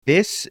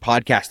This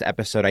podcast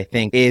episode, I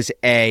think, is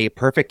a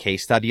perfect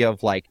case study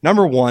of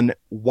number one,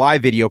 why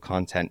video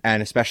content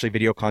and especially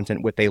video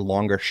content with a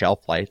longer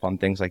shelf life on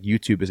things like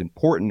YouTube is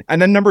important. And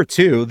then number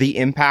two, the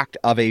impact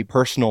of a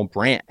personal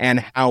brand and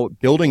how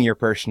building your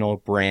personal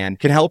brand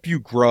can help you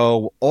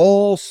grow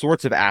all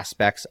sorts of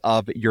aspects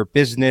of your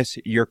business,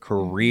 your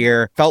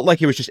career. Felt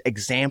like it was just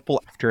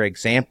example after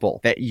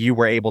example that you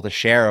were able to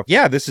share of,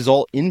 yeah, this is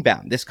all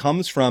inbound. This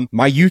comes from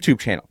my YouTube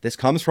channel. This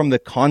comes from the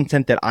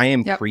content that I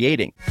am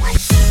creating.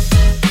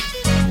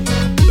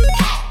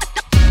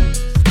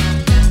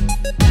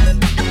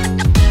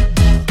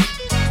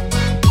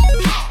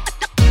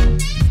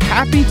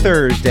 Happy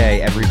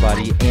Thursday,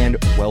 everybody, and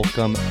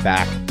welcome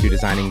back to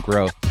Designing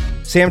Growth.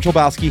 Sam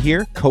Cholbowski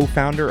here,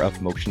 co-founder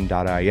of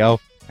Motion.io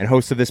and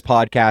host of this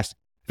podcast.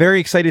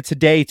 Very excited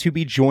today to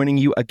be joining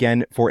you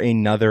again for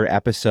another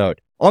episode.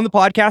 On the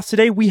podcast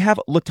today, we have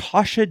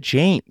Latasha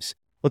James.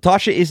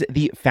 Latasha is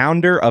the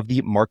founder of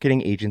the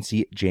marketing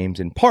agency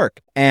James &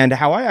 Park. And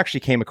how I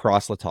actually came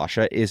across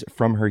Latasha is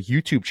from her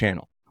YouTube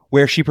channel,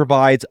 where she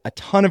provides a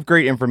ton of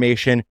great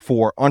information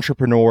for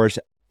entrepreneurs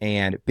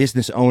and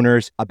business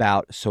owners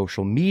about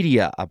social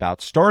media,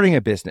 about starting a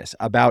business,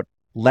 about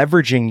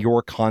leveraging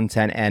your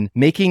content and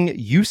making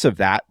use of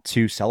that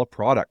to sell a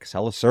product,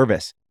 sell a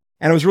service.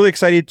 And I was really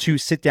excited to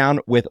sit down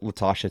with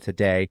Latasha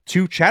today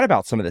to chat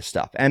about some of this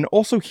stuff and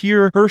also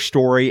hear her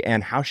story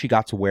and how she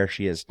got to where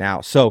she is now.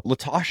 So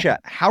Latasha,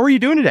 how are you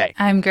doing today?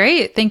 I'm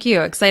great. Thank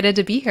you. Excited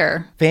to be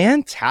here.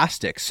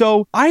 Fantastic.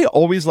 So I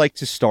always like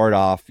to start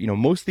off,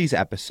 most of these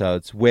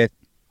episodes with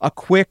a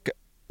quick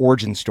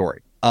origin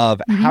story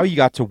of how you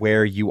got to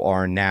where you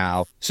are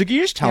now. So can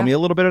you just tell me a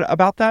little bit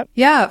about that?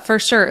 Yeah, for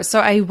sure. So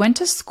I went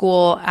to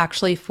school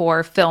actually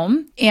for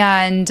film,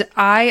 and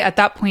I, at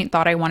that point,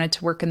 thought I wanted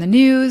to work in the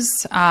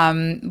news,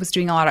 was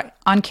doing a lot of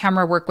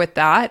on-camera work with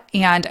that.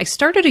 And I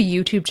started a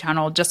YouTube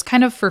channel just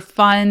kind of for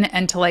fun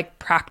and to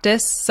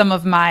practice some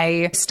of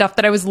my stuff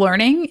that I was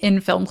learning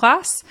in film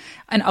class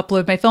and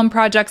upload my film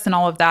projects and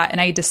all of that. And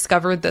I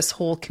discovered this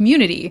whole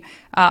community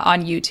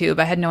on YouTube.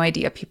 I had no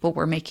idea people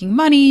were making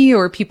money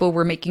or people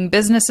were making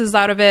businesses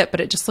out of it, but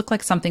it just looked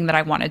like something that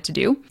I wanted to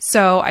do.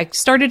 So I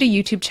started a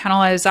YouTube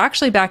channel. I was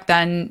actually back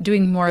then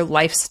doing more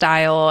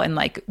lifestyle and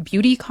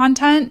beauty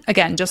content,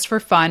 again, just for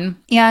fun.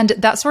 And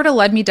that sort of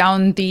led me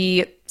down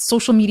the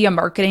social media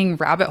marketing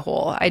rabbit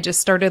hole. I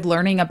just started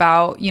learning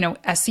about,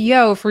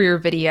 SEO for your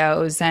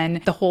videos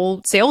and the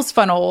whole sales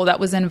funnel that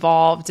was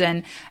involved.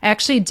 And I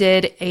actually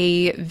did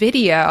a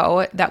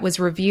video that was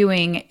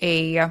reviewing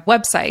a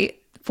website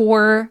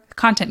for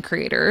content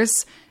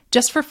creators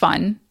just for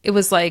fun. It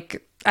was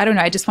I don't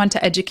know, I just wanted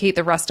to educate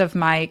the rest of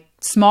my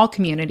small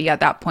community at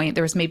that point.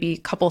 There was maybe a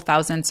couple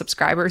thousand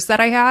subscribers that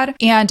I had.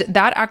 And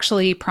that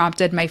actually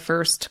prompted my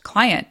first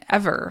client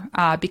ever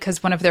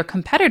because one of their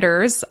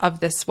competitors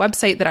of this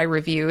website that I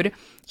reviewed,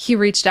 he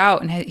reached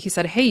out and he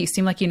said, "Hey, you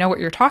seem like you know what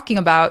you're talking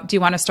about. Do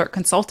you want to start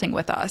consulting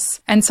with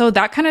us?" And so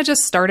that kind of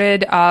just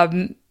started, I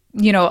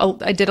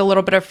did a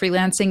little bit of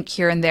freelancing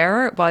here and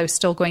there while I was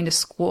still going to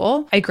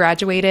school. I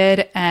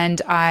graduated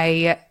and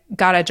I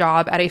got a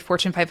job at a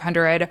Fortune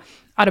 500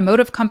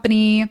 automotive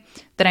company.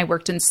 Then I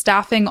worked in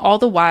staffing. All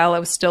the while I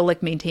was still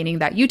maintaining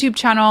that YouTube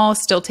channel,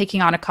 still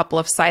taking on a couple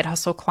of side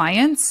hustle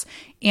clients.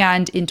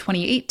 And in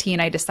 2018,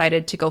 I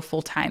decided to go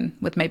full time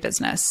with my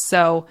business.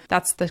 So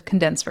that's the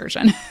condensed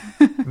version.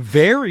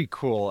 Very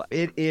cool.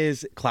 It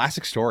is a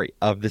classic story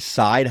of the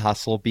side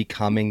hustle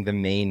becoming the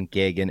main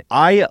gig. And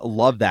I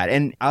love that.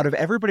 And out of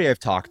everybody I've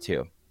talked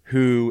to,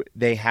 who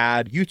they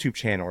had YouTube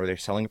channel or they're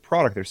selling a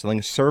product, they're selling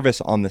a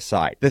service on the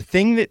side. The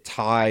thing that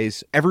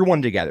ties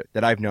everyone together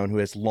that I've known who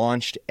has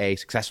launched a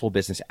successful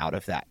business out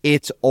of that,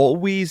 it's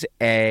always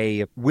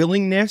a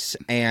willingness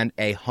and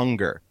a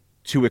hunger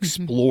to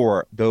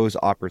explore those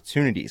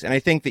opportunities. And I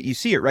think that you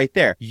see it right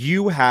there.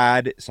 You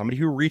had somebody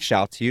who reached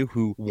out to you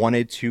who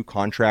wanted to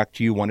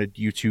contract you, wanted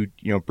you to,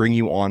 bring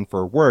you on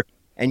for work.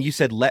 And you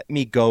said, let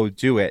me go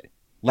do it.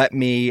 Let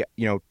me,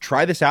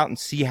 try this out and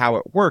see how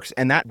it works.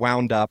 And that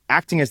wound up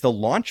acting as the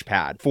launch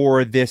pad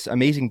for this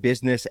amazing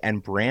business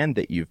and brand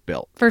that you've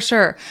built. For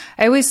sure.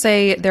 I always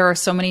say there are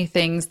so many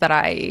things that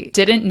I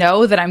didn't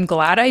know that I'm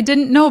glad I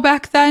didn't know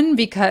back then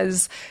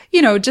because,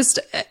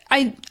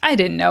 I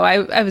didn't know.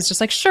 I was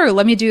just sure,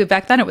 let me do it.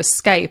 Back then it was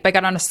Skype. I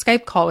got on a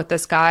Skype call with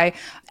this guy.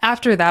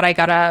 After that, I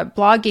got a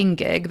blogging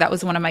gig. That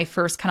was one of my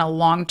first kind of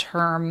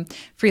long-term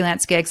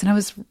freelance gigs. And I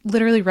was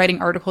literally writing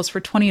articles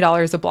for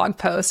 $20 a blog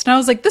post. And I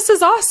was like, this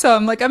is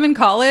awesome. I'm in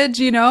college,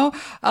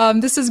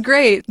 this is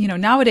great.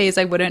 Nowadays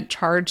I wouldn't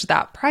charge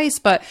that price,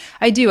 but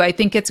I do. I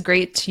think it's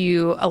great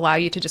to allow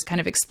you to just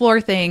kind of explore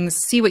things,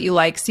 see what you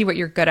like, see what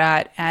you're good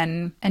at,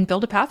 and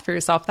build a path for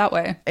yourself that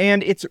way.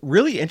 And it's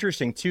really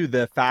interesting too,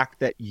 the fact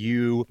that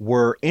you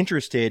were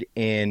interested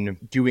in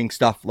doing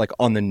stuff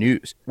on the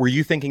news. Were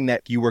you thinking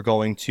that you were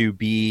going to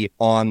be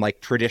on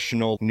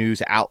traditional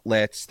news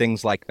outlets,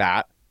 things like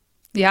that?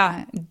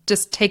 Yeah,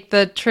 just take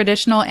the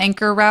traditional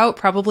anchor route,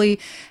 probably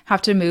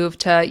have to move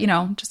to,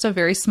 just a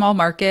very small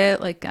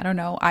market, I don't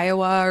know,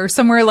 Iowa or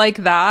somewhere like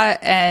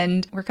that,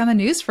 and work on the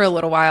news for a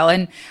little while.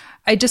 And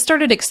I just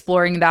started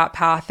exploring that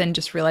path and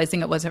just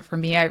realizing it wasn't for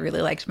me. I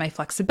really liked my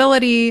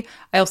flexibility.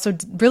 I also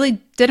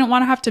really didn't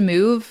want to have to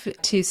move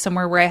to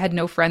somewhere where I had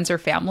no friends or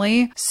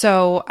family.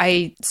 So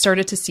I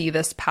started to see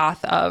this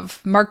path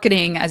of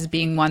marketing as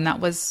being one that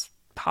was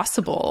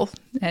possible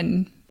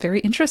and very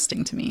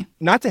interesting to me.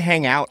 Not to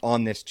hang out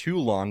on this too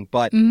long,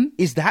 but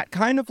is that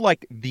kind of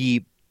like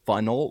the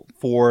funnel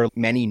for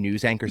many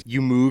news anchors?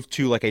 You move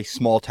to like a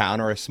small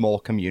town or a small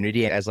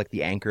community as like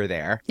the anchor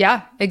there.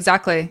 Yeah,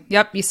 exactly.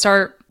 Yep. You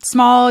start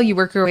small, you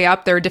work your way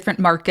up. There are different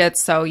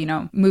markets. So,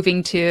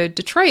 moving to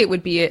Detroit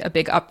would be a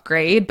big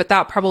upgrade, but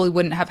that probably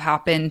wouldn't have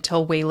happened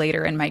till way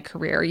later in my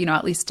career,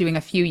 at least doing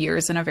a few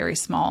years in a very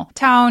small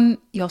town.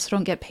 You also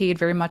don't get paid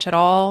very much at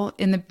all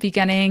in the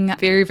beginning,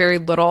 very, very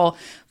little,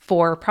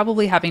 for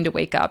probably having to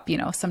wake up,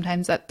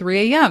 sometimes at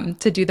 3 a.m.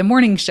 to do the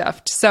morning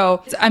shift.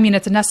 So, it's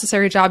a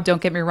necessary job.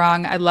 Don't get me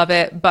wrong. I love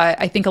it.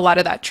 But I think a lot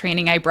of that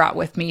training I brought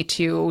with me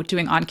to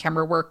doing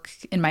on-camera work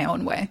in my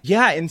own way.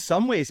 Yeah, in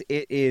some ways,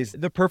 it is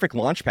the perfect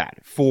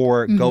launchpad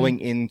for going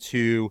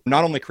into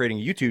not only creating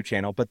a YouTube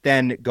channel, but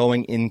then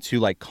going into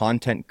like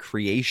content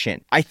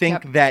creation. I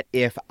think that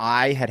if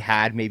I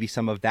had maybe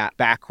some of that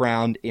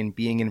background in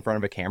being in front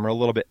of a camera a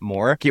little bit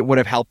more, it would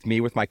have helped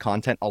me with my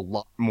content a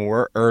lot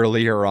more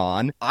earlier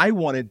on. I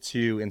wanted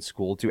to, in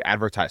school, do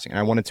advertising, and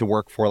I wanted to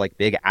work for like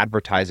big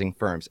advertising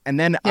firms. And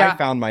then I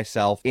found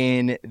myself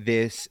in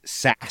this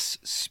SaaS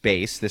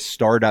space, this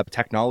startup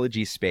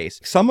technology space.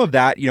 Some of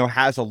that,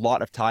 has a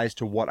lot of ties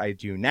to what I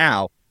do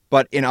now,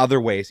 but in other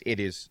ways,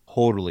 it is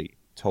totally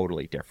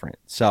different.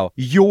 So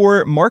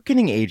your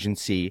marketing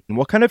agency,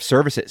 what kind of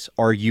services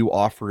are you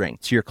offering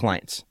to your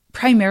clients?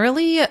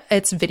 Primarily,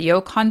 it's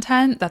video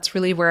content. That's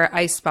really where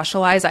I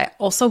specialize. I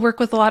also work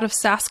with a lot of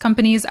SaaS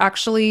companies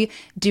actually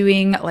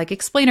doing like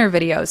explainer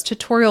videos,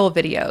 tutorial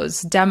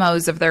videos,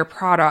 demos of their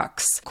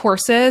products,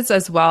 courses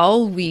as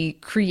well. We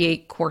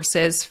create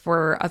courses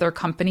for other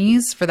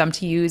companies for them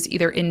to use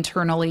either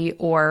internally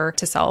or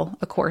to sell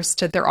a course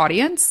to their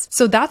audience.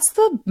 So that's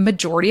the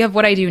majority of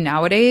what I do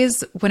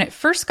nowadays. When it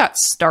first got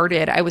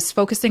started, I was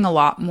focusing a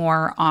lot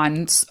more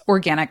on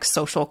organic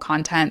social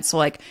content. So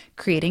like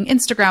creating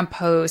Instagram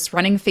posts,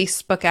 running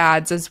Facebook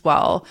ads as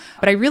well.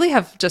 But I really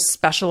have just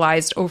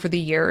specialized over the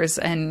years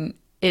and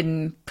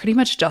in pretty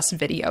much just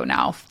video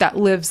now that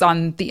lives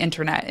on the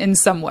internet in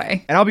some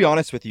way. And I'll be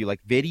honest with you,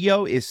 like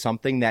video is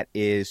something that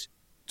is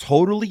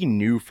totally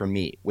new for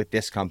me with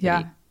this company.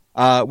 Yeah.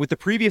 With the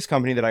previous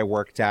company that I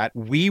worked at,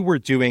 we were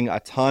doing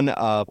a ton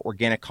of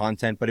organic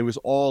content, but it was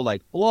all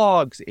like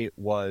blogs, it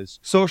was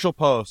social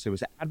posts, it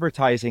was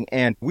advertising,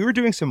 and we were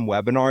doing some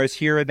webinars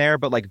here and there,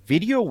 but like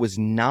video was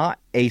not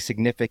a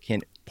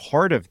significant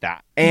part of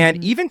that.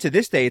 And even to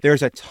this day,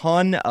 there's a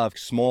ton of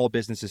small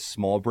businesses,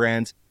 small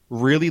brands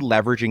really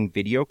leveraging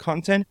video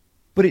content,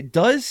 but it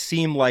does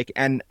seem like,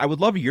 and I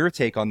would love your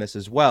take on this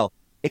as well,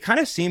 it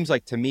kind of seems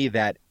like to me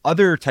that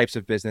other types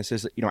of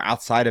businesses,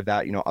 outside of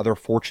that, other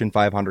Fortune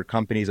 500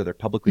 companies, other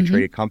publicly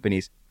traded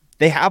companies,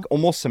 they have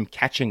almost some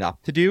catching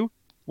up to do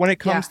when it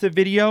comes to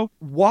video.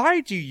 Why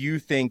do you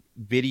think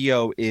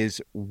video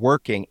is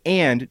working?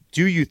 And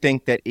do you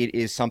think that it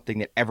is something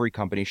that every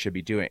company should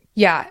be doing?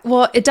 Yeah,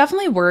 well, it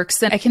definitely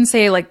works. And I can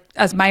say, like,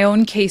 as my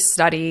own case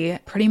study,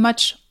 pretty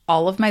much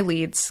all of my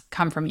leads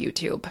come from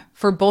YouTube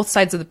for both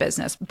sides of the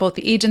business, both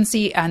the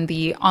agency and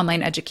the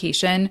online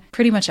education.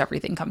 Pretty much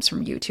everything comes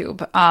from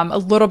YouTube. A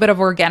little bit of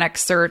organic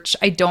search.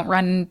 I don't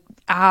run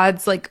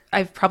ads. Like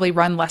I've probably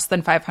run less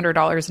than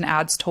 $500 in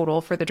ads total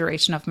for the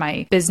duration of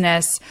my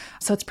business.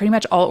 So it's pretty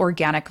much all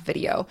organic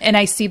video. And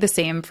I see the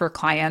same for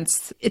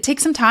clients. It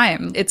takes some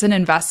time. It's an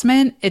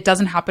investment. It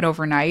doesn't happen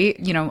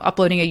overnight.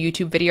 Uploading a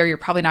YouTube video, you're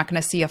probably not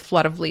going to see a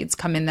flood of leads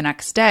come in the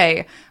next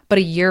day. But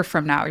a year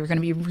from now, you're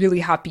going to be really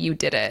happy you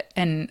did it.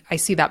 And I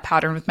see that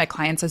pattern with my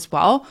clients as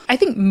well. I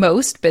think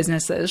most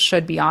businesses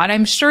should be on.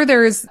 I'm sure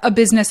there's a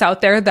business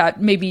out there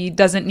that maybe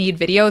doesn't need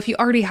video. If you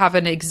already have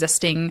an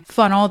existing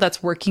funnel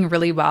that's working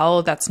really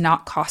well, that's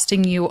not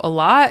costing you a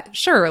lot,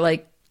 sure,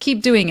 like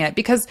keep doing it,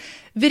 because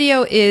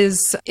video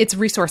it's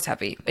resource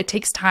heavy. It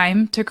takes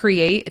time to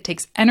create. It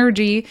takes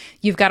energy.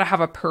 You've got to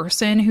have a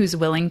person who's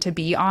willing to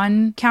be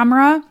on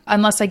camera,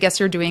 unless I guess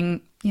you're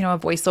doing a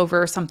voiceover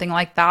or something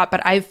like that.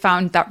 But I've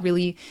found that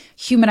really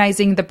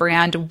humanizing the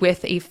brand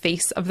with a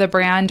face of the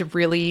brand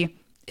really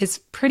is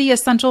pretty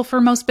essential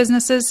for most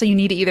businesses. So you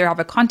need to either have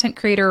a content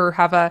creator or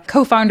have a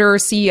co-founder or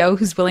CEO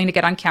who's willing to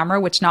get on camera,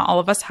 which not all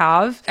of us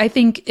have. I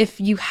think if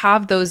you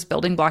have those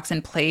building blocks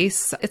in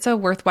place, it's a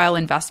worthwhile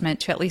investment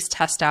to at least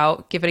test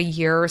out, give it a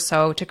year or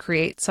so to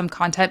create some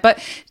content. But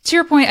to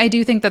your point, I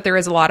do think that there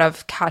is a lot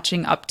of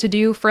catching up to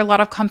do for a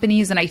lot of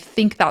companies. And I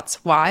think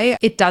that's why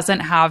it doesn't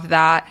have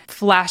that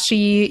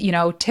flashy,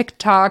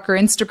 TikTok or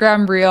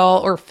Instagram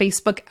reel or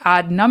Facebook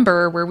ad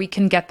number where we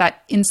can get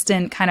that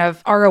instant kind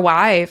of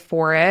ROI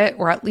for it,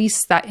 or at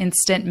least that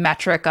instant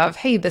metric of,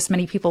 hey, this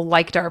many people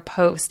liked our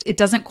post. It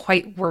doesn't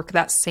quite work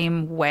that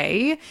same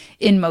way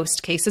in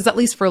most cases, at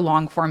least for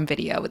long form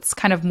video. It's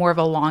kind of more of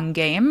a long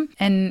game,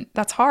 and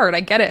that's hard.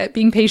 I get it.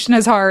 Being patient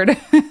is hard.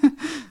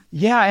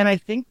 Yeah, and I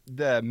think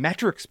the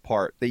metrics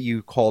part that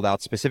you called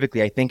out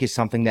specifically, I think is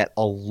something that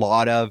a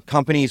lot of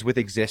companies with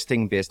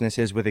existing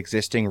businesses, with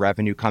existing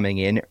revenue coming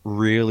in,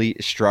 really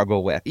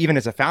struggle with. Even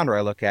as a founder,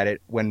 I look at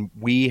it when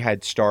we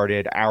had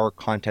started our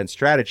content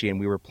strategy and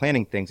we were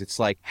planning things, it's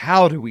like,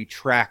 how do we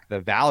track the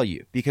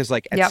value? Because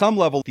like at Yep. some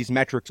level, these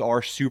metrics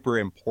are super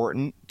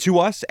important to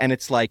us. And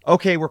it's like,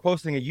 okay, we're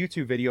posting a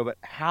YouTube video, but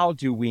how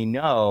do we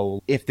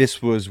know if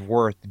this was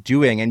worth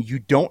doing? And you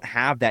don't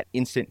have that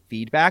instant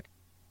feedback.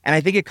 And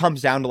I think it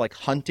comes down to like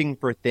hunting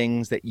for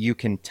things that you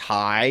can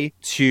tie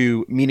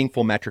to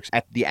meaningful metrics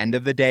at the end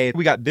of the day.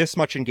 We got this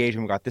much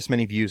engagement, we got this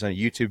many views on a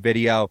YouTube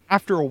video.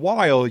 After a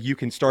while, you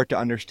can start to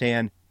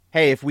understand,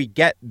 hey, if we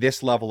get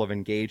this level of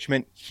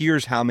engagement,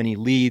 here's how many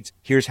leads,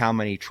 here's how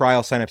many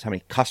trial signups, how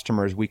many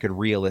customers we could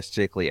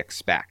realistically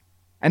expect.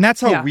 And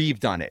that's how Yeah. we've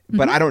done it.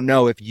 But I don't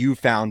know if you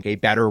found a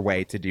better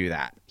way to do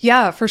that.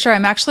 Yeah, for sure.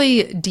 I'm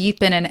actually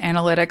deep in an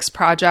analytics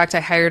project. I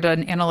hired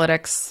an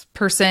analytics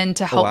person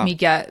to help me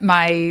get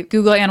my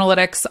Google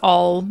Analytics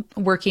all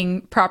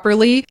working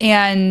properly.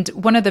 And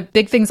one of the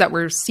big things that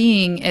we're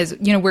seeing is,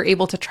 we're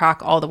able to track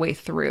all the way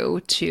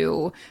through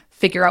to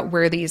figure out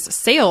where these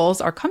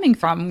sales are coming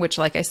from, which,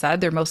 like I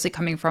said, they're mostly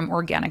coming from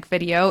organic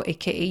video,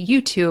 aka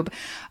YouTube.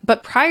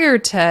 But prior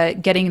to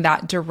getting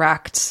that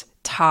direct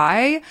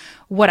tie,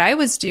 what I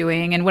was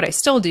doing and what I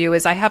still do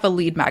is I have a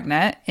lead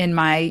magnet in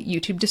my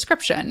YouTube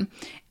description.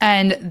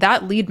 And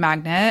that lead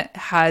magnet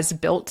has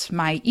built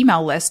my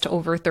email list to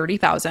over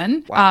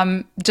 30,000,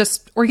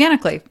 just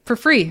organically for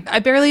free. I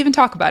barely even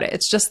talk about it.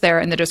 It's just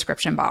there in the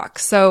description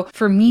box. So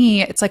for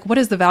me, it's like, what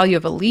is the value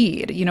of a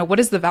lead? What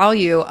is the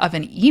value of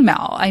an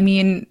email? I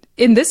mean,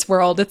 in this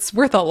world, it's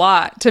worth a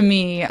lot to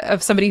me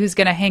of somebody who's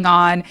going to hang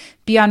on,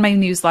 be on my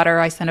newsletter.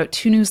 I send out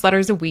 2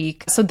 newsletters a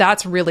week. So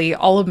that's really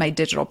all of my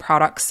digital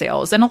product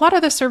sales. And a lot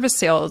of the service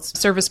sales,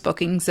 service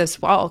bookings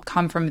as well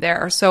come from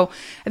there. So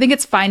I think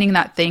it's finding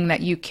that thing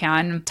that you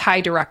can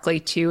tie directly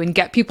to and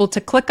get people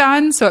to click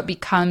on so it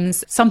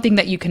becomes something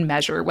that you can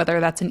measure, whether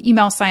that's an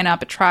email sign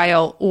up, a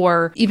trial,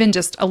 or even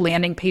just a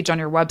landing page on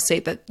your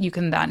website that you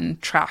can then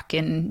track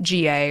in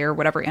GA or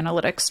whatever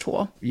analytics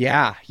tool.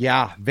 Yeah.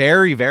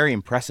 Very, very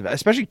impressive.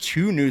 Especially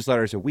 2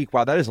 newsletters a week.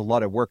 Wow, that is a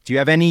lot of work. Do you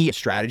have any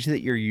strategy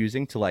that you're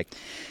using to like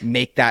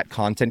make that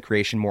content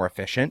creation more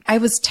efficient? I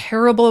was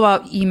terrible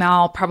about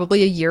email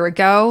probably a year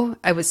ago.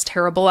 I was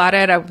terrible at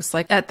it. I was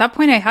like, at that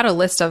point, I had a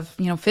list of,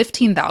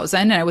 15,000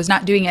 and I was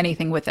not doing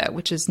anything with it,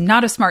 which is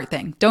not a smart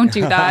thing. Don't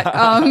do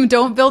that.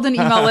 Don't build an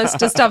email list,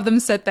 just have them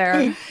sit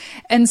there.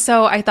 And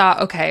so I thought,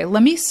 okay,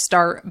 let me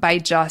start by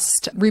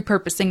just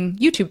repurposing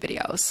YouTube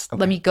videos.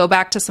 Let me go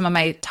back to some of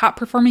my top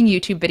performing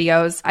YouTube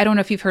videos. I don't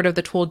know if you've heard of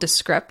the tool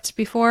Descript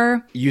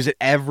before. Use it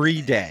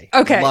every day.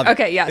 Okay. Love it.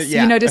 Okay. Yes.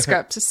 Yeah.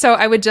 Descript. So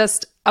I would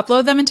just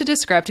upload them into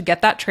Descript,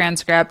 get that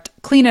transcript,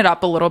 clean it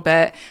up a little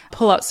bit,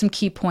 pull out some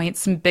key points,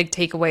 some big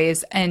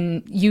takeaways,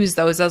 and use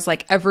those as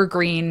like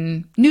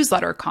evergreen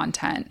newsletter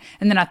content.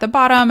 And then at the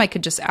bottom, I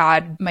could just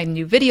add my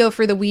new video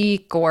for the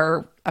week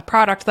or a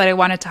product that I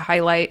wanted to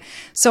highlight.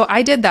 So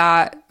I did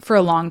that for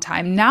a long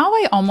time. Now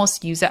I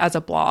almost use it as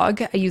a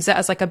blog. I use it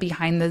as like a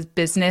behind the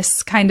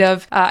business kind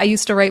of, I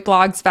used to write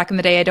blogs back in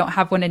the day. I don't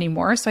have one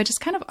anymore. So I just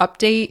kind of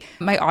update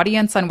my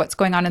audience on what's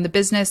going on in the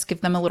business,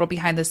 give them a little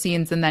behind the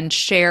scenes, and then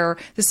share.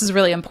 This is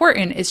really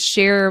important, is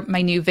share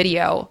my new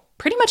video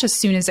pretty much as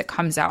soon as it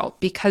comes out,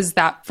 because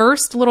that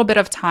first little bit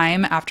of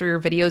time after your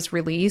video is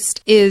released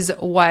is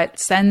what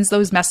sends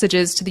those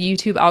messages to the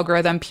YouTube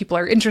algorithm. People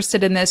are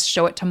interested in this,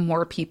 show it to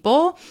more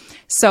people.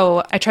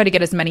 So I try to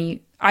get as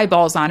many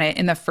eyeballs on it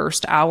in the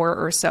first hour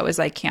or so as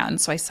I can.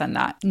 So I send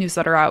that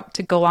newsletter out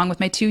to go along with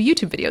my 2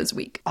 YouTube videos a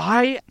week.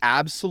 I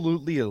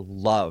absolutely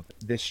love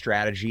this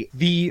strategy.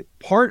 The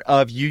part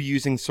of you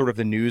using sort of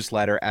the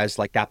newsletter as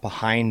like that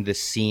behind the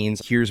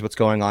scenes, here's what's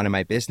going on in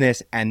my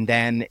business, and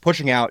then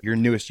pushing out your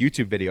newest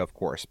YouTube video, of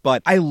course.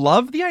 But I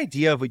love the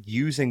idea of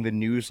using the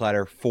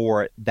newsletter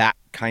for that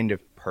kind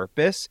of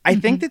purpose. I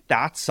think that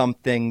that's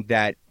something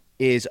that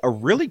is a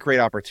really great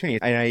opportunity.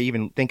 And I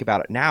even think about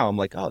it now. I'm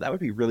like, oh, that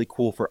would be really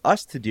cool for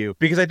us to do,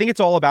 because I think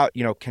it's all about,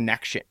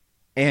 connection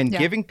and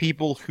giving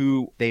people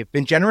who they've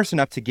been generous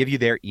enough to give you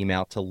their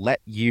email to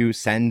let you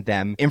send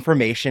them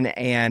information,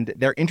 and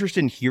they're interested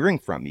in hearing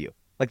from you.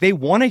 Like, they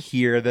want to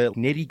hear the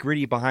nitty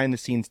gritty behind the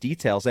scenes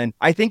details. And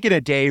I think in a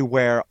day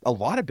where a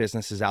lot of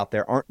businesses out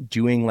there aren't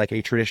doing like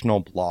a traditional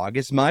blog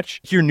as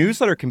much, your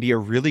newsletter can be a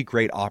really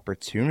great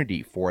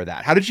opportunity for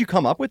that. How did you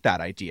come up with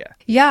that idea?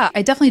 Yeah,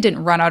 I definitely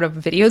didn't run out of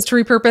videos to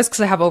repurpose because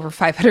I have over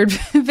 500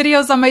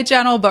 videos on my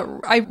channel, but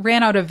I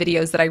ran out of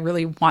videos that I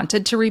really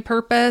wanted to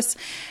repurpose.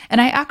 And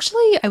I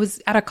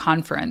was at a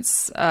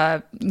conference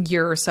a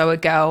year or so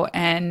ago,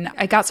 and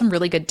I got some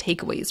really good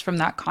takeaways from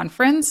that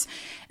conference.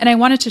 And I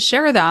wanted to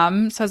share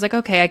them So I was like,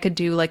 okay, I could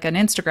do like an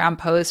Instagram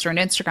post or an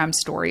Instagram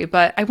story,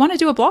 but I want to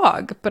do a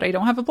blog, but I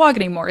don't have a blog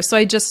anymore. So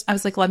I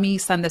was like, let me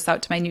send this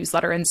out to my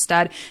newsletter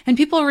instead. And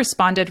people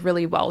responded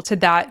really well to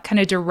that kind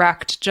of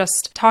direct,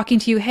 just talking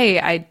to you. Hey,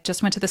 I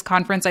just went to this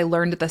conference. I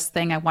learned this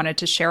thing. I wanted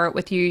to share it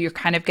with you. You're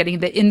kind of getting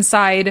the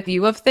inside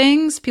view of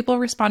things. People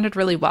responded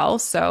really well.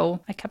 So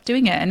I kept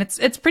doing it. And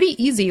it's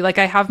pretty easy. Like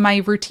I have my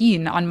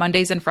routine on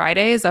Mondays and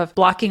Fridays of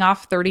blocking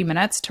off 30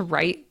 minutes to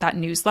write that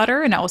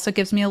newsletter. And it also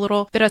gives me a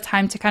little bit of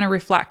time to kind of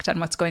reflect on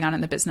what's going on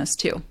in the business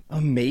too.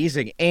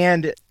 Amazing.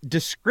 And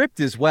Descript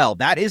as well.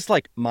 That is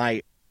like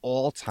my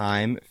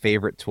all-time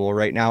favorite tool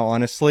right now,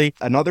 honestly.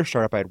 Another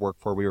startup I'd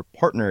worked for, we were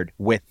partnered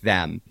with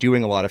them,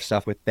 doing a lot of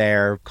stuff with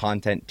their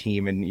content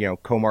team and,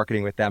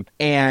 co-marketing with them.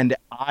 And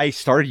I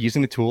started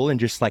using the tool and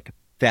just like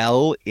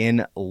fell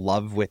in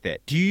love with it.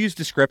 Do you use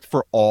Descript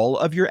for all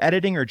of your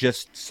editing or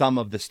just some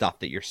of the stuff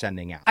that you're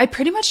sending out? I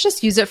pretty much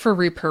just use it for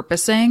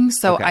repurposing.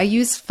 So I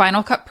use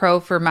Final Cut Pro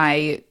for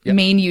my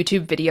main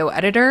YouTube video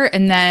editor,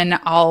 and then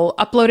I'll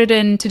upload it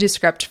into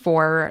Descript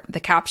for the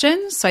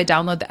captions. So I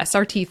download the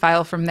SRT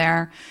file from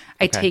there.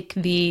 I take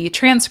the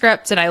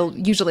transcript and I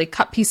usually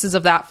cut pieces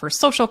of that for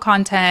social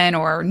content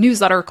or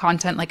newsletter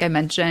content, like I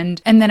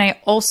mentioned. And then I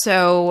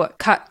also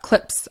cut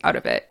clips out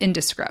of it in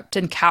Descript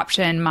and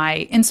caption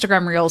my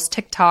Instagram Reels,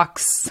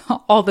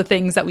 TikToks, all the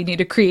things that we need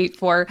to create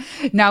for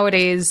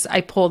nowadays.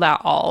 I pull that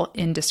all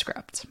in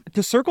Descript.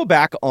 To circle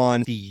back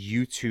on the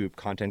YouTube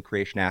content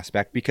creation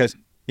aspect, because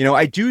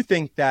I do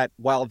think that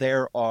while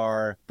there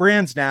are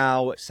brands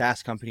now,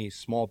 SaaS companies,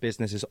 small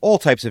businesses, all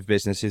types of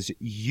businesses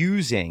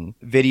using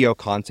video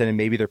content, and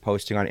maybe they're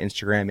posting on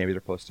Instagram, maybe they're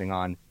posting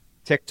on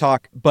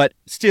TikTok, but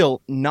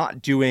still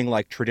not doing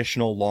like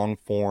traditional long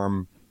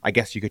form, I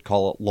guess you could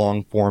call it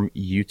long form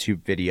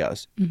YouTube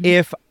videos. Mm-hmm.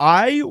 If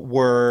I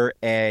were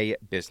a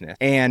business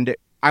and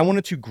I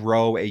wanted to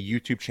grow a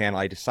YouTube channel,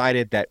 I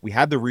decided that we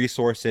had the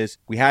resources,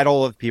 we had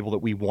all of the people that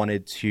we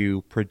wanted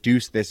to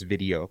produce this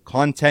video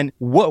content.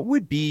 What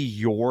would be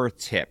your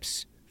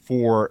tips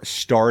for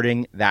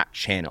starting that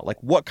channel?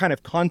 Like what kind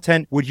of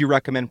content would you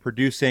recommend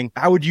producing?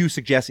 How would you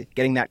suggest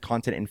getting that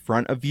content in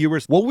front of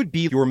viewers? What would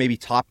be your maybe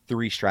top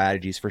 3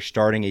 strategies for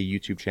starting a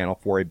YouTube channel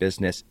for a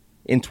business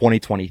in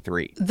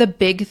 2023? The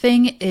big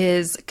thing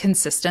is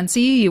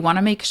consistency. You want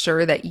to make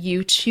sure that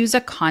you choose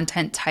a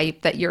content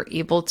type that you're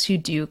able to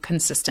do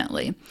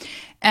consistently.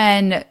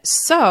 And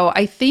so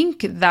I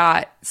think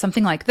that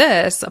something like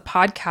this, a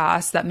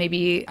podcast that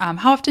maybe,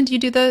 how often do you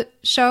do the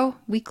show?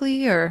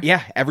 Weekly or?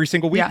 Yeah, every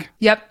single week. Yeah.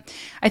 Yep.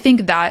 I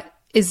think that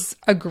is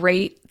a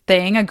great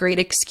thing, a great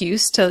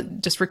excuse to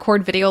just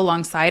record video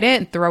alongside it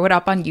and throw it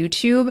up on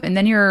YouTube. And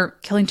then you're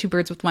killing 2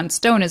 birds with 1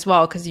 stone as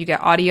well, because you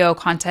get audio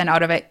content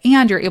out of it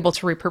and you're able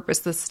to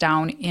repurpose this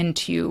down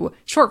into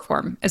short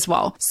form as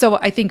well. So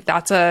I think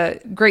that's a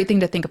great thing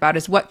to think about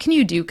is what can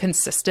you do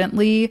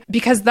consistently?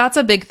 Because that's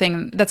a big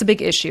thing. That's a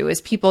big issue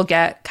is people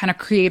get kind of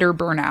creator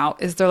burnout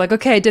is they're like,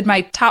 okay, I did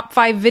my top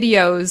 5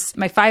 videos,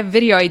 my 5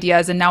 video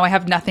ideas, and now I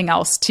have nothing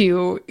else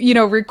to,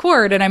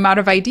 record and I'm out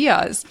of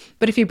ideas.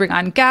 But if you bring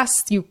on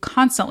guests, you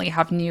constantly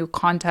have new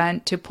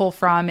content to pull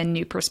from and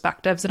new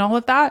perspectives and all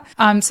of that.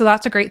 So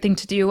that's a great thing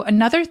to do.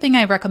 Another thing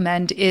I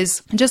recommend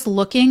is just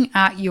looking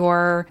at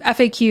your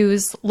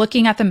FAQs,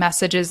 looking at the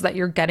messages that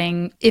you're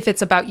getting. If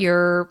it's about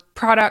your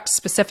product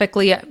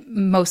specifically,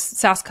 most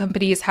SaaS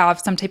companies have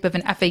some type of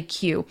an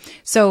FAQ.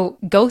 So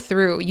go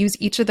through, use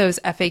each of those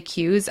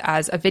FAQs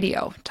as a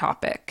video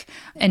topic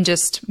and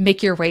just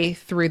make your way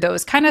through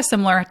those, kind of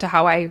similar to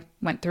how I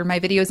went through my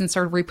videos and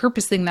started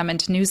repurposing them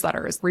into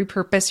newsletters.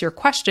 Repurpose your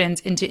questions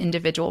into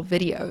individual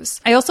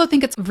videos. I also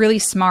think it's really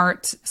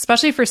smart,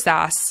 especially for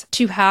SaaS,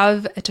 to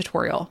have a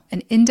tutorial,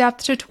 an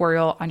in-depth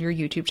tutorial on your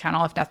YouTube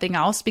channel, if nothing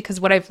else, because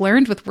what I've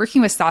learned with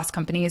working with SaaS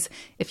companies,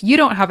 if you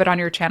don't have it on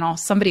your channel,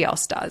 somebody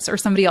else does or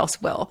somebody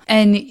else will.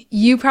 And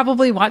you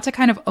probably want to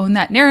kind of own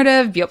that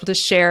narrative, be able to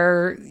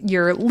share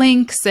your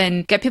links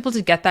and get people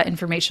to get that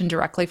information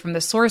directly from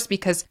the source,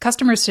 because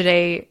customers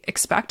today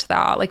expect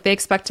that. Like they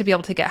expect to be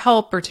able to get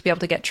help or to be able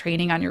to get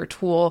training on your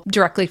tool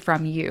directly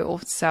from you.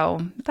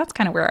 So that's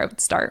kind of where I would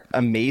start.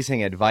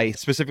 Amazing advice,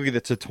 specifically the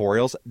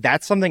tutorials.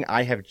 That's something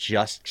I have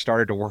just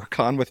started to work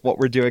on with what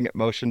we're doing at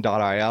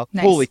motion.io.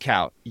 Nice. Holy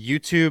cow.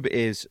 YouTube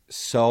is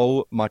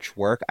so much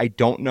work. I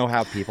don't know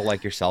how people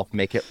like yourself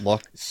make it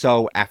look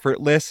so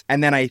effortless.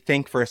 And then I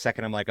think for a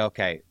second, I'm like,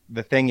 okay,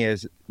 the thing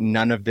is,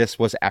 none of this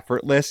was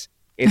effortless.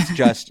 It's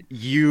just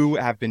you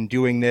have been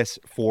doing this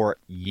for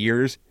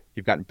years.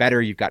 You've gotten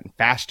better. You've gotten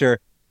faster.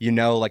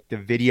 Like the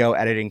video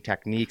editing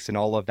techniques and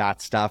all of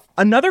that stuff.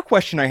 Another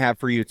question I have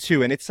for you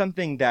too, and it's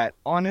something that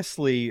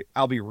honestly,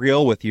 I'll be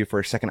real with you for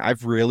a second,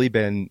 I've really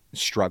been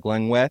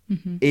struggling with,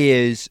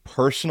 is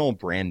personal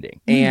branding.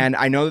 And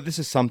I know that this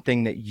is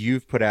something that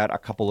you've put out a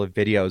couple of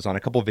videos on, a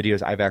couple of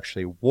videos I've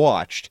actually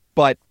watched.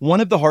 But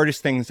one of the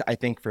hardest things I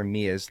think for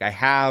me is I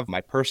have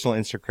my personal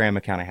Instagram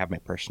account, I have my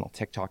personal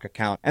TikTok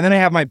account, and then I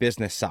have my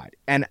business side.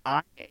 And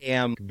I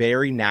am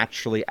very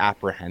naturally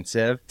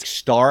apprehensive to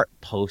start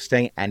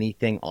posting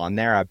anything on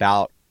there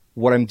about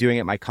what I'm doing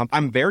at my company.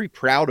 I'm very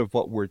proud of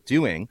what we're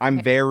doing.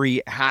 I'm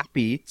very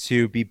happy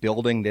to be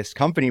building this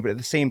company. But at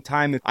the same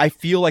time, I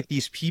feel like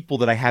these people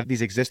that I have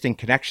these existing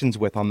connections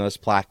with on those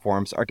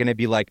platforms are going to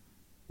be like,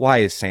 why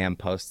is Sam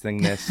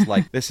posting this?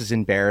 Like, this is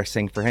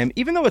embarrassing for him,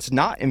 even though it's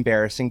not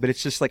embarrassing, but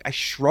it's just like, I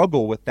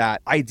struggle with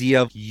that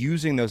idea of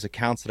using those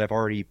accounts that I've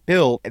already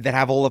built that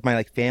have all of my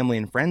like family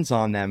and friends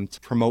on them to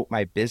promote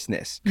my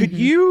business. Could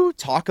you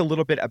talk a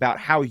little bit about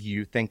how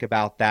you think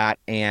about that,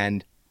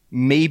 and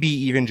maybe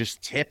even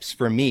just tips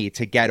for me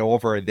to get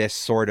over this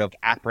sort of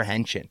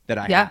apprehension that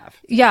I have?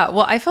 Yeah.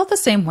 Well, I felt the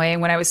same way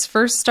when I was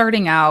first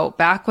starting out,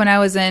 back when I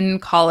was in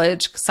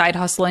college, side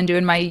hustling,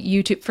 doing my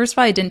YouTube. First of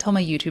all, I didn't tell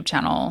my YouTube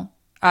channel.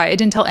 I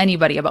didn't tell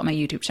anybody about my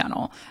YouTube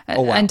channel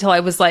until I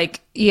was like,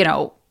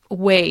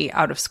 way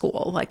out of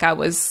school. Like I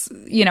was,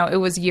 it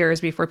was years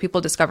before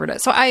people discovered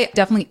it. So I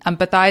definitely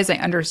empathize. I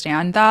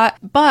understand that.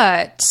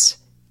 But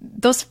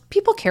those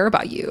people care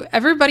about you.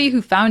 Everybody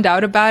who found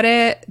out about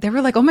it, they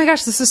were like, oh my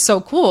gosh, this is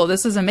so cool.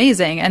 This is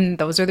amazing. And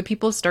those are the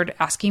people who started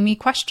asking me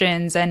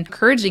questions and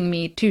encouraging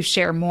me to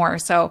share more.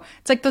 So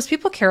it's like those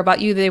people care about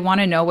you. They want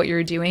to know what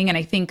you're doing. And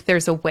I think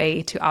there's a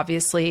way to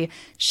obviously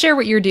share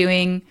what you're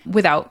doing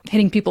without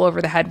hitting people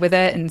over the head with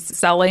it and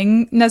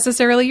selling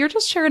necessarily. You're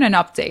just sharing an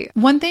update.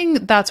 One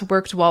thing that's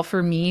worked well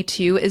for me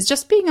too is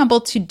just being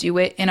able to do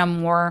it in a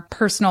more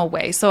personal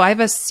way. So I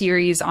have a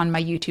series on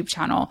my YouTube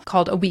channel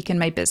called A Week in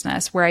My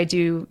Business, where I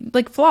do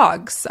like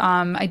vlogs.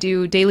 I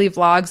do daily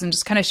vlogs and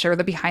just kind of share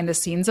the behind the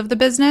scenes of the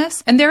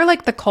business. And they're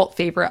like the cult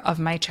favorite of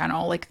my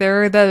channel. Like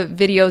they're the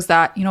videos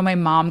that, my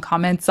mom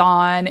comments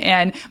on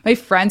and my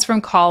friends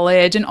from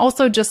college, and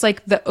also just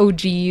like the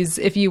OGs,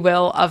 if you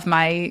will, of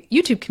my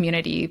YouTube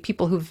community,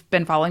 people who've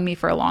been following me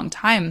for a long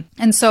time.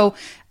 And so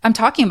I'm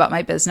talking about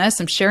my business.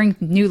 I'm sharing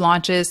new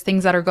launches,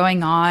 things that are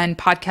going on,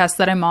 podcasts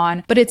that I'm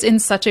on, but it's in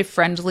such a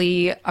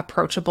friendly,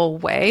 approachable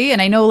way.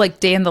 And I know like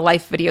day in the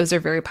life videos are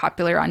very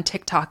popular on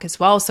TikTok as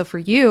well. So for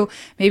you,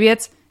 maybe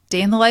it's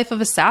day in the life of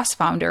a SaaS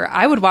founder.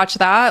 I would watch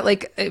that.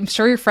 Like, I'm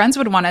sure your friends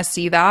would want to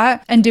see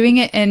that, and doing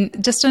it in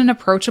just an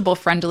approachable,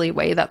 friendly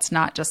way. That's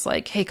not just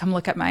like, hey, come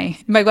look at my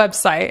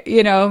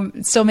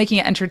website, still making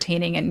it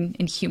entertaining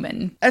and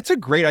human. That's a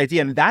great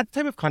idea. And that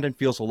type of content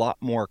feels a lot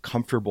more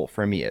comfortable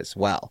for me as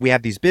well. We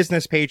have these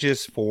business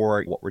pages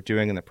for what we're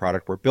doing and the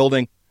product we're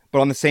building.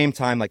 But on the same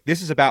time, like,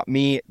 this is about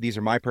me. These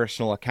are my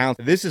personal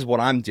accounts. This is what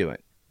I'm doing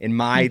in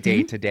my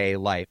day-to-day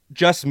life.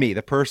 Just me,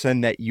 the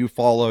person that you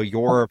follow,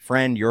 your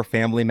friend, your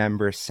family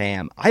member,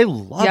 Sam. I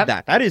love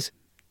that. That is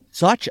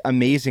such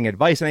amazing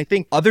advice. And I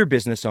think other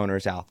business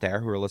owners out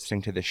there who are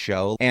listening to the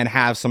show and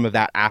have some of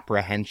that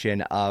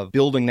apprehension of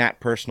building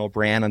that personal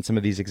brand on some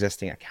of these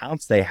existing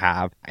accounts they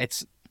have,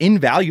 it's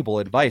invaluable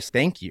advice.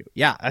 Thank you.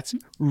 Yeah, that's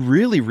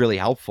really, really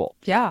helpful.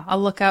 Yeah, I'll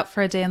look out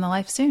for a day in the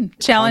life soon.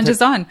 Challenge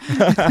is on.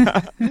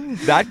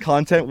 That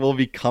content will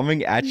be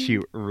coming at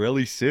you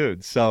really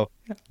soon. So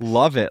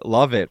love it.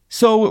 Love it.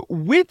 So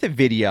with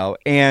video,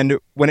 and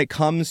when it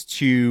comes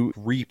to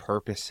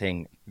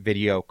repurposing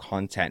video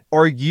content,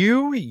 are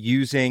you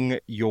using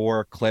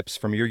your clips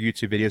from your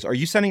YouTube videos? Are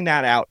you sending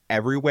that out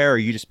everywhere? Or are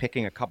you just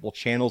picking a couple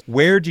channels?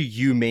 Where do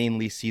you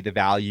mainly see the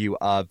value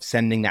of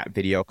sending that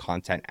video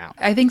content out?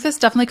 I think this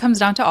definitely comes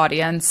down to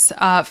audience.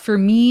 For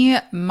me,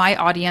 my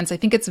audience, I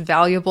think it's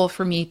valuable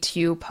for me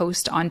to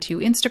post onto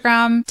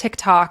Instagram,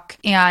 TikTok,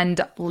 and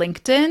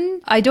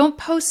LinkedIn. I don't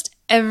post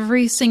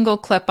every single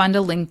clip onto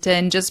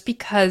LinkedIn just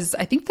because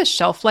I think the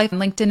shelf life on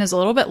LinkedIn is a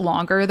little bit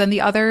longer than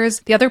the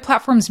others. The other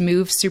platforms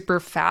move super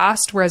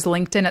fast, whereas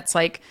LinkedIn, it's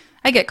like,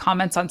 I get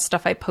comments on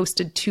stuff I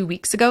posted 2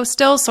 weeks ago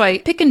still. So I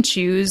pick and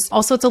choose.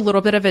 Also, it's a little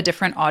bit of a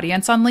different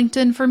audience on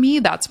LinkedIn for me.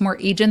 That's more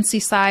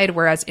agency side,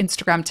 whereas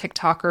Instagram,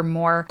 TikTok are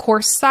more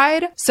course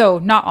side. So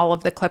not all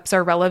of the clips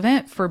are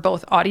relevant for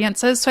both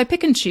audiences. So I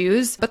pick and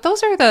choose, but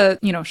those are the,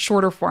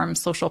 shorter form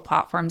social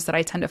platforms that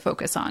I tend to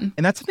focus on.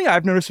 And that's something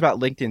I've noticed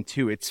about LinkedIn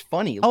too. It's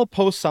funny. I'll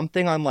post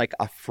something on like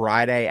a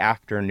Friday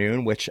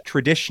afternoon, which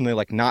traditionally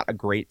like not a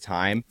great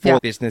time for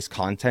business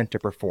content to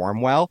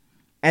perform well.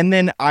 And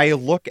then I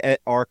look at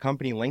our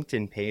company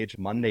LinkedIn page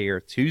Monday or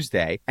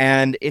Tuesday,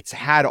 and it's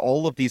had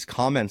all of these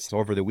comments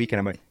over the weekend.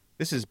 I'm like,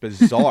 this is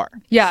bizarre.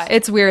 Yeah,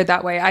 it's weird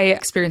that way. I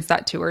experienced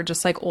that too, or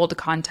just like old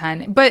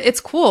content. But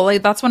it's cool.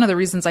 Like, that's one of the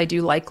reasons I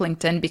do like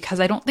LinkedIn, because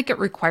I don't think it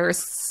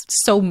requires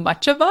so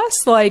much of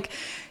us. Like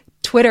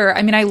Twitter,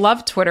 I mean, I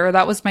love Twitter.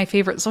 That was my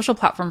favorite social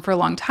platform for a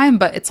long time,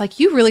 but it's like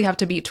you really have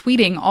to be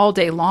tweeting all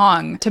day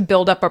long to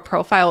build up a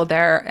profile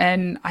there.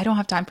 And I don't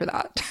have time for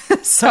that.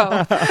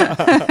 So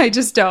I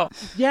just don't.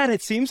 Yeah. And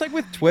it seems like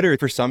with Twitter,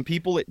 for some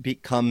people, it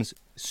becomes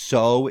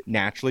so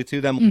naturally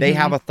to them. They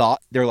have a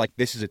thought. They're like,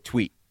 this is a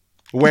tweet.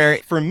 Where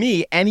for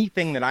me,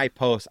 anything that I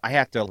post, I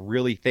have to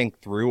really think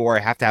through, or I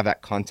have to have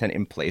that content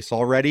in place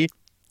already.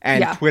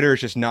 And Twitter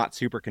is just not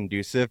super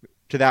conducive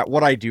to that.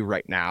 What I do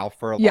right now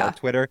for a lot of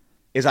Twitter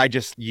is I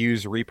just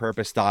use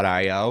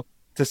repurpose.io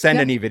to send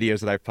any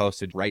videos that I've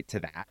posted right to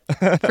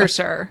that. For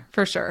sure.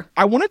 For sure.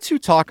 I wanted to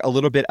talk a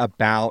little bit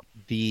about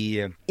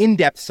the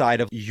in-depth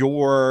side of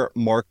your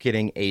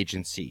marketing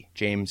agency,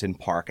 James and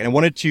Park. And I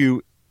wanted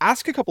to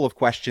ask a couple of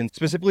questions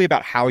specifically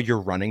about how you're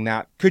running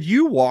that. Could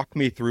you walk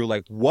me through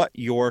like what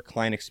your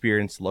client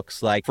experience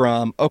looks like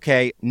from,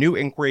 okay, new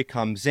inquiry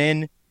comes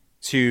in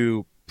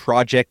to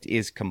project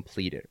is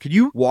completed? Could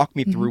you walk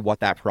me through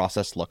what that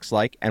process looks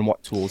like and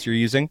what tools you're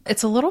using?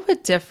 It's a little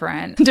bit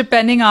different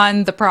depending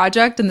on the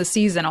project and the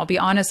season, I'll be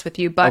honest with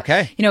you. But,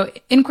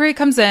 inquiry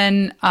comes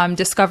in,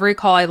 discovery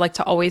call, I like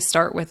to always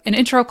start with an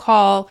intro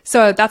call.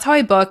 So that's how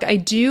I book. I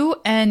do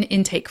an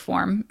intake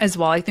form as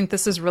well. I think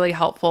this is really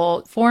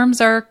helpful. Forms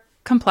are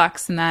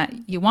complex in that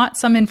you want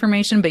some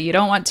information, but you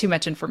don't want too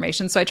much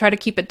information. So I try to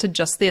keep it to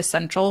just the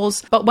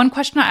essentials. But one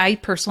question I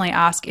personally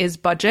ask is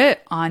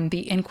budget on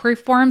the inquiry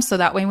form. So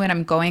that way, when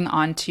I'm going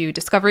on to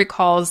discovery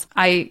calls,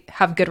 I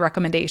have good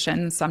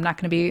recommendations. I'm not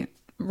going to be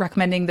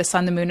recommending the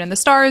sun, the moon, and the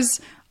stars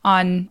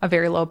on a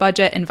very low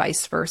budget and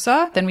vice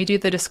versa. Then we do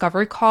the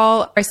discovery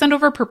call. I send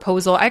over a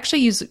proposal. I actually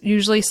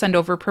usually send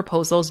over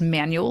proposals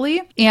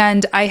manually.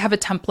 And I have a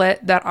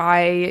template that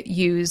I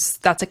use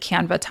that's a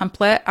Canva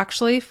template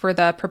actually for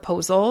the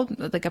proposal,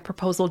 like a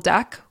proposal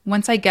deck.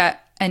 Once I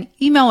get an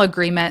email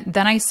agreement,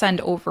 then I send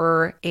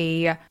over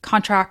a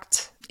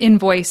contract,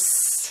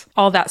 invoice,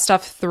 all that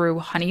stuff through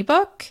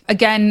Honeybook.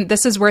 Again,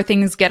 this is where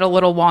things get a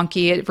little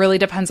wonky. It really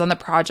depends on the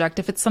project.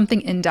 If it's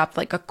something in-depth,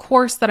 like a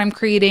course that I'm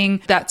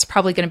creating, that's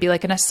probably going to be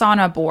like an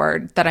Asana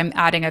board that I'm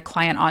adding a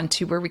client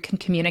onto where we can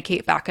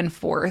communicate back and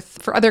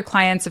forth. For other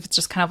clients, if it's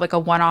just kind of like a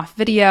one-off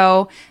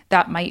video,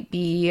 that might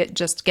be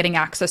just getting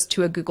access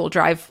to a Google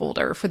Drive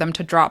folder for them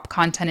to drop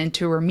content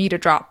into or me to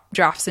drop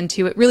drafts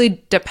into. It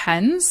really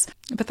depends,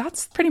 but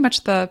that's pretty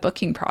much the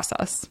booking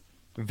process.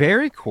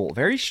 Very cool.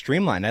 Very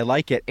streamlined. I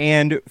like it.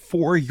 And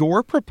for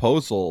your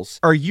proposals,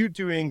 are you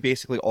doing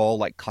basically all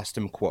like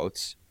custom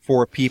quotes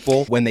for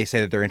people when they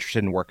say that they're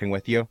interested in working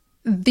with you?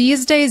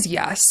 These days,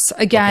 yes.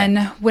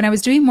 Again, when I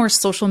was doing more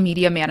social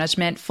media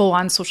management, full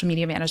on social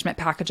media management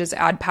packages,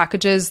 ad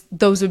packages,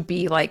 those would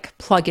be like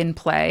plug and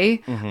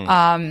play.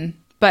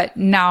 But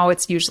now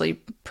it's usually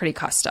pretty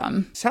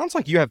custom. Sounds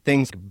like you have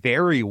things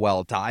very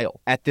well dialed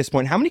at this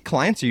point. How many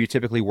clients are you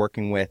typically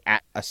working with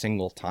at a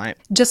single time?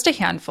 Just a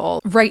handful.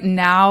 Right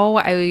now,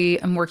 I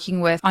am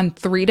working on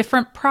 3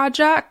 different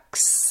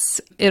projects.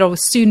 It'll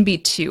soon be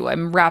 2.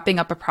 I'm wrapping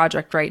up a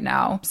project right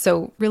now.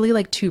 So really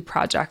like 2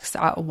 projects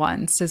at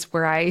once is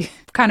where I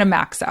kind of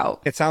max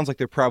out. It sounds like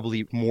they're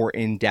probably more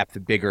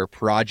in-depth, bigger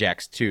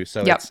projects too.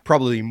 So it's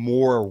probably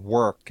more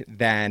work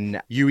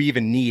than you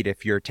even need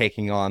if you're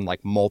taking on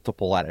like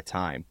multiple at a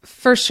time.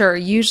 For sure.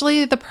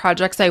 Usually the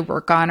projects I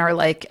work on are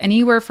like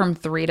anywhere from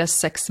 3 to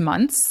 6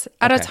 months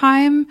at a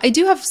time. I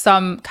do have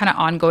some kind of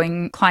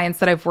ongoing clients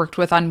that I've worked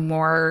with on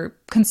more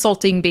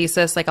consulting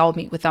basis. Like I'll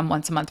meet with them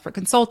once a month for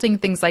consulting,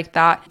 things like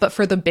that. But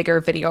for the bigger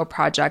video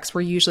projects,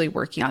 we're usually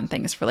working on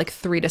things for like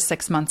 3 to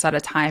 6 months at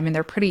a time. And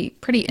they're pretty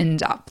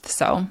in-depth.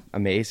 So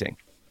amazing.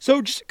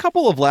 So just a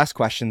couple of last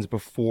questions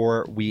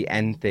before we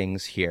end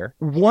things here.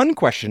 One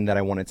question that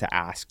I wanted to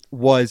ask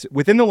was,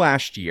 within the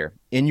last year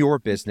in your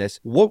business,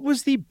 what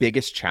was the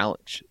biggest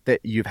challenge that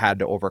you've had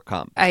to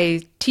overcome?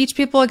 I teach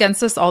people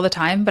against this all the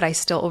time, but I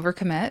still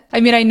overcommit.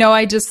 I mean, I know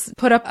I just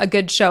put up a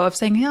good show of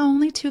saying, yeah,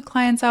 only 2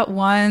 clients at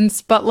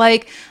once. But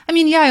like, I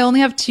mean, yeah, I only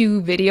have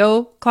 2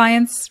 video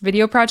clients,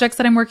 video projects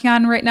that I'm working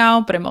on right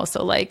now, but I'm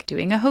also like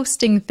doing a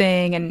hosting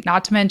thing, and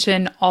not to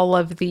mention all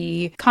of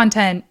the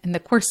content and the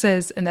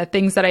courses and the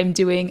things that I'm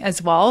doing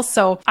as well.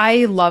 So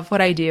I love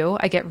what I do.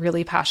 I get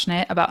really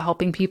passionate about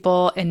helping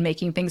people and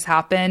making things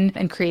happen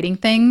and creating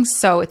things.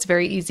 So it's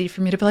very easy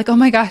for me to be like, oh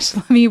my gosh,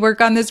 let me work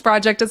on this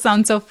project. It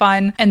sounds so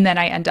fun. And then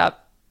I end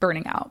up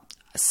burning out.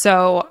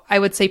 So I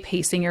would say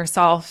pacing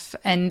yourself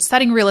and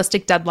setting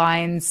realistic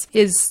deadlines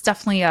is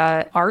definitely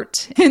an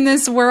art in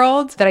this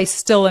world that I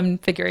still am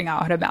figuring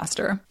out how to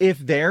master. If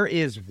there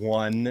is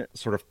one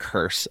sort of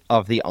curse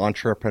of the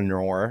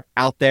entrepreneur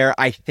out there,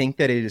 I think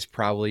that it is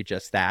probably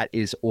just that,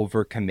 is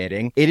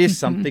overcommitting. It is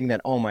something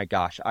that, oh my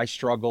gosh, I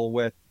struggle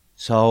with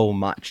so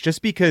much,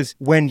 just because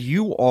when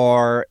you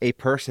are a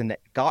person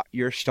that got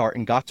your start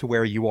and got to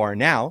where you are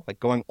now, like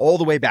going all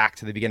the way back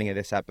to the beginning of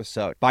this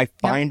episode, by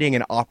finding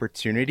an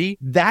opportunity,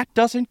 that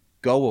doesn't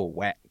go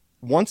away.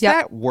 Once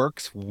that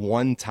works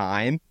one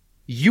time,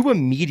 you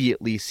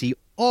immediately see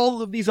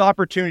all of these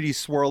opportunities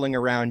swirling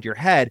around your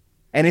head.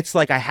 And it's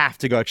like, I have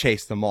to go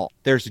chase them all.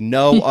 There's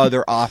no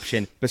other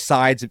option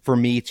besides for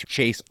me to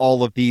chase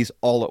all of these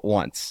all at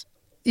once.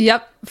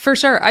 Yep, for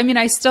sure. I mean,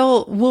 I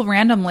still will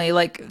randomly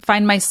like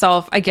find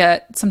myself,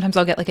 sometimes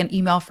I'll get like an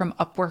email from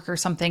Upwork or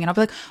something, and I'll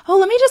be like, oh,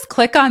 let me just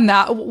click on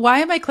that. Why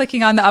am I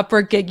clicking on the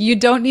Upwork gig? You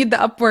don't need the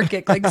Upwork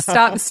gig. Like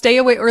stop, stay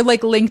away. Or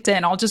like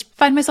LinkedIn, I'll just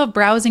find myself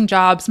browsing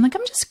jobs. I'm like,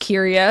 I'm just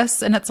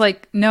curious. And it's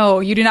like, no,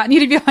 you do not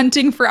need to be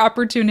hunting for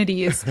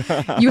opportunities.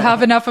 You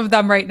have enough of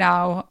them right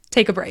now.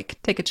 take a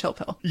break, take a chill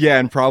pill. Yeah,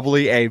 and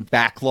probably a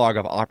backlog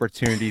of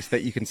opportunities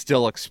that you can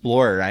still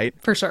explore, right?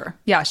 For sure.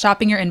 Yeah,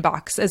 shopping your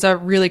inbox is a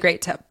really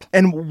great tip.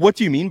 And what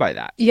do you mean by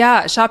that?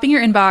 Yeah, shopping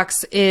your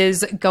inbox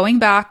is going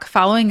back,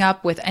 following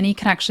up with any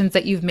connections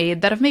that you've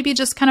made that have maybe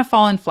just kind of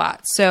fallen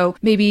flat. So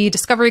maybe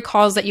discovery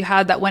calls that you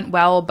had that went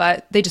well,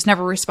 but they just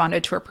never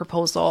responded to a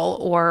proposal,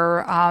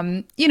 or,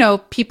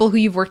 people who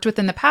you've worked with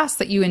in the past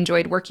that you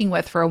enjoyed working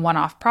with for a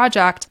one-off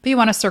project, but you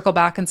want to circle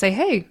back and say,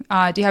 hey,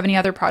 do you have any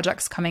other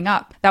projects coming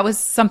up? That was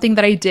something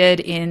that I did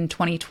in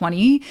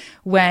 2020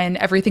 when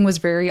everything was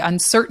very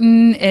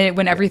uncertain.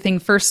 When everything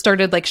first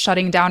started like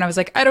shutting down, I was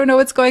like, I don't know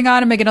what's going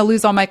on. Am I going to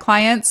lose all my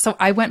clients? So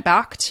I went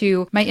back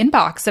to my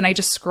inbox and I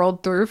just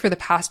scrolled through for the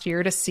past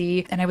year to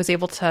see, and I was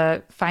able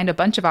to find a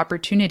bunch of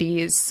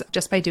opportunities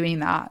just by doing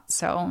that.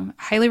 So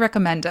highly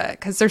recommend it,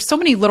 because there's so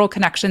many little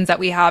connections that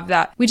we have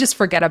that we just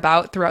forget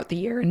about throughout the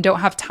year and don't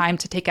have time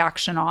to take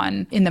action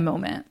on in the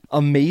moment.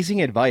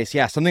 Amazing advice.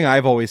 Yeah, something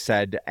I've always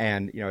said,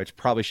 and it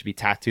probably should be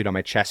tattooed on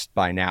my chest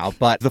by now,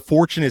 but the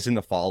fortune is in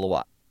the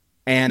follow-up.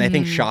 And I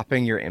think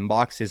shopping your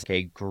inbox is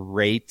a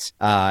great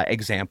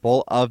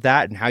example of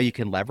that, and how you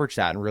can leverage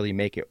that and really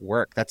make it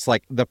work. That's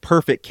like the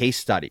perfect case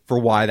study for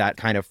why that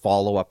kind of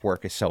follow-up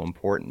work is so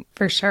important.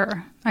 For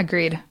sure.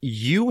 Agreed.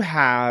 You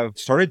have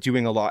started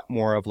doing a lot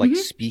more of like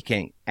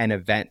speaking and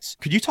events.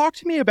 Could you talk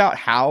to me about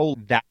how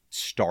that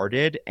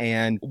started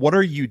and what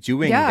are you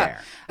doing there?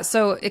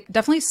 So it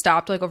definitely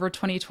stopped like over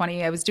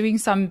 2020. I was doing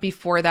some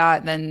before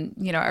that. Then,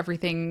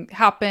 everything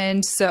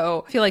happened.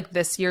 So I feel like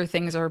this year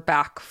things are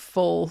back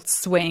full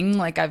swing.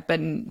 Like I've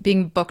been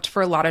being booked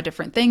for a lot of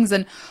different things.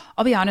 And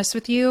I'll be honest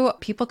with you,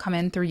 people come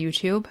in through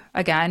YouTube.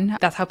 Again,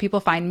 that's how people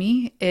find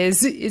me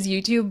is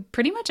YouTube.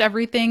 Pretty much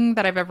everything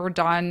that I've ever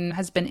done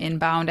has been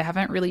inbound. I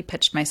haven't really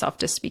pitched myself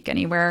to speak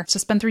anywhere. It's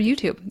just been through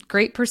YouTube.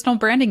 Great personal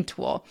branding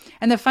tool.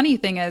 And the funny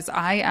thing is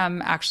I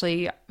am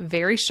actually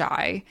very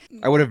shy.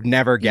 I would have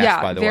never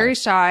guessed, by the way. Very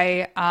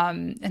shy.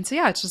 And so,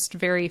 it's just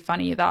very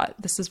funny that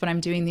this is what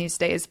I'm doing these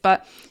days.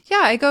 But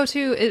I go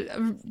to, it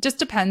just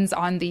depends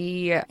on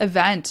the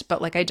event.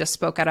 But like I just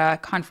spoke at a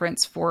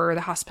conference for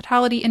the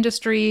hospitality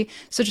industry.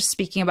 So just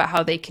speaking about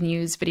how they can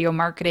use video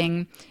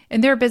marketing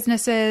in their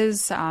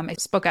businesses. I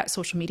spoke at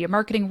Social Media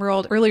Marketing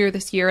World earlier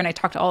this year, and I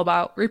talked all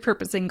about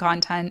repurposing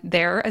content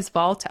there as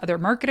well to other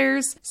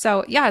marketers.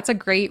 So it's a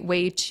great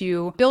way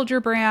to build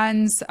your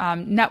brands,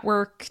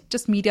 network,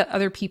 just meet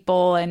other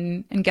people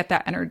and get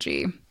that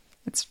energy.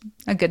 It's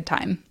a good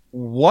time.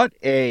 What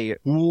a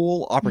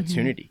cool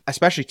opportunity,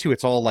 especially too.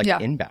 It's all like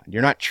inbound.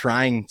 You're not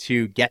trying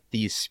to get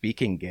these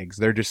speaking gigs.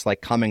 They're just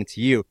like coming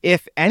to you.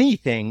 If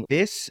anything,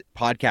 this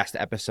podcast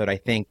episode, I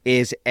think,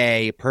 is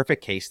a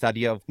perfect case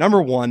study of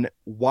number one,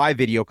 why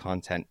video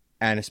content,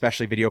 and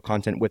especially video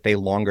content with a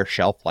longer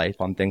shelf life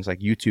on things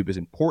like YouTube, is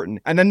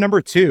important. And then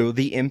number two,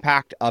 the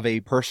impact of a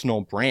personal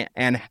brand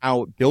and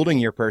how building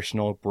your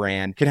personal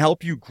brand can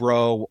help you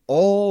grow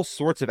all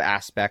sorts of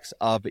aspects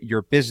of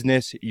your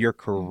business, your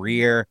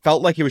career.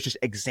 Felt like it was just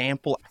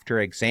example after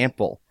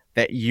example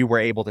that you were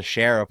able to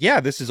share of,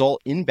 this is all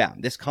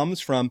inbound. This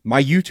comes from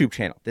my YouTube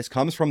channel. This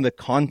comes from the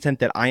content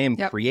that I am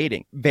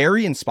creating.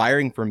 Very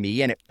inspiring for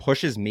me, and it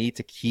pushes me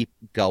to keep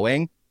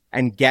going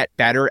and get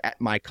better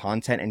at my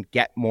content and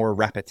get more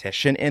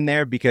repetition in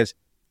there, because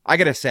I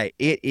gotta say,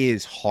 it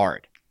is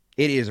hard.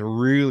 It is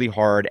really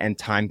hard and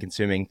time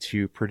consuming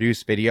to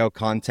produce video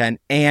content.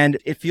 And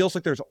it feels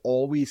like there's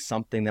always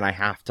something that I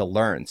have to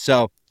learn.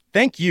 So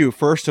thank you,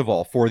 first of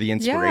all, for the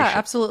inspiration. Yeah,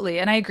 absolutely.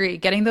 And I agree.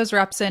 Getting those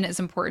reps in is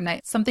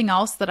important. Something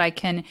else that I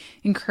can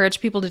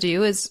encourage people to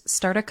do is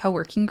start a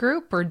co-working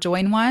group or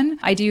join one.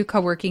 I do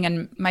co-working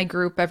in my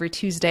group every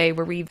Tuesday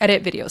where we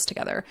edit videos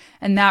together.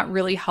 And that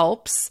really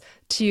helps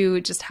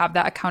to just have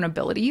that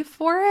accountability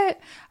for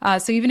it.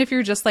 So even if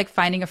you're just like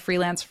finding a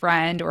freelance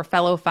friend or a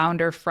fellow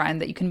founder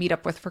friend that you can meet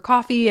up with for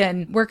coffee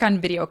and work on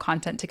video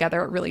content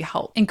together, it really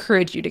helps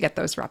encourage you to get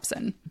those reps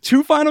in.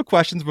 Two final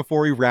questions before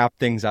we wrap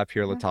things up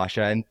here,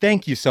 Latasha. And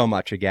thank you so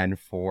much again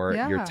for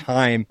your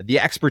time, the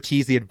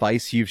expertise, the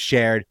advice you've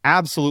shared.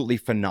 Absolutely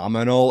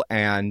phenomenal.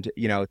 And,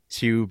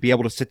 to be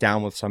able to sit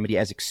down with somebody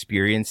as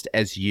experienced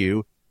as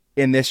you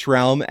in this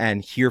realm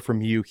and hear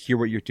from you, hear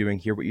what you're doing,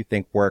 hear what you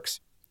think works.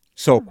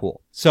 So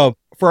cool. So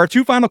for our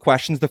two final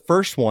questions, the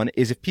first one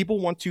is, if people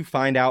want to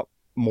find out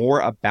more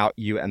about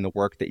you and the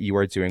work that you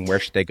are doing, where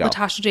should they go?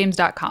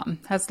 LatashaJames.com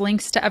has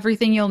links to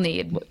everything you'll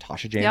need.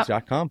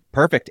 LatashaJames.com.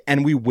 Perfect.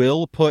 And we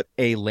will put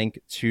a link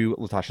to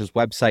Latasha's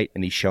website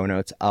in the show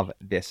notes of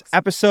this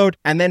episode.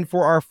 And then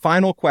for our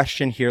final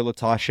question here,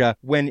 Latasha,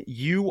 when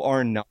you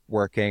are not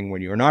working,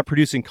 when you're not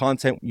producing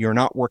content, you're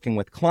not working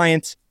with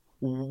clients,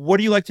 what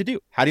do you like to do?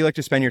 How do you like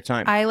to spend your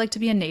time? I like to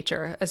be in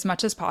nature as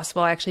much as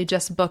possible. I actually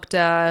just booked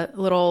a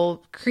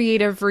little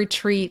creative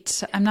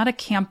retreat. I'm not a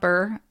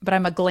camper, but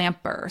I'm a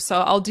glamper.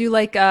 So I'll do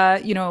like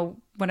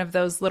one of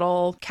those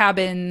little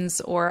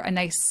cabins or a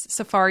nice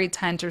safari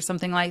tent or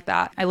something like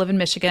that. I live in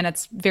Michigan.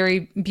 It's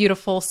very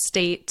beautiful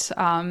state.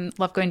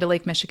 Love going to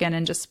Lake Michigan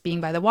and just being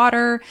by the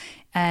water.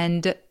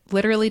 and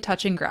literally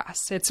touching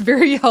grass. It's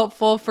very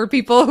helpful for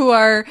people who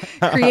are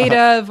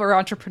creative or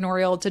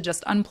entrepreneurial to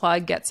just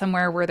unplug, get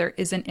somewhere where there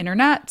isn't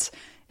internet.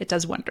 It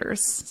does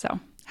wonders. So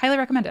highly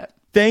recommend it.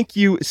 Thank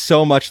you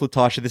so much,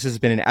 Latasha. This has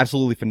been an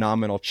absolutely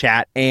phenomenal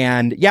chat.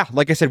 And yeah,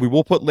 like I said, we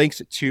will put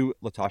links to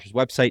Latasha's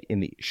website in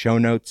the show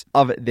notes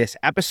of this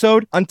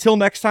episode. Until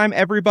next time,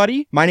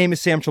 everybody, my name is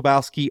Sam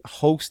Chabowski,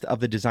 host of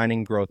the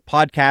Designing Growth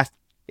podcast.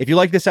 If you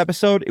like this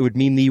episode, it would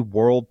mean the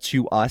world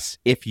to us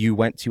if you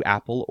went to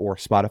Apple or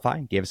Spotify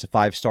and gave us a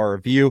 5-star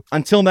review.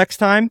 Until next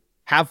time,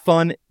 have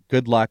fun,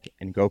 good luck,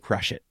 and go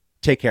crush it.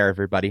 Take care,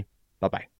 everybody. Bye-bye.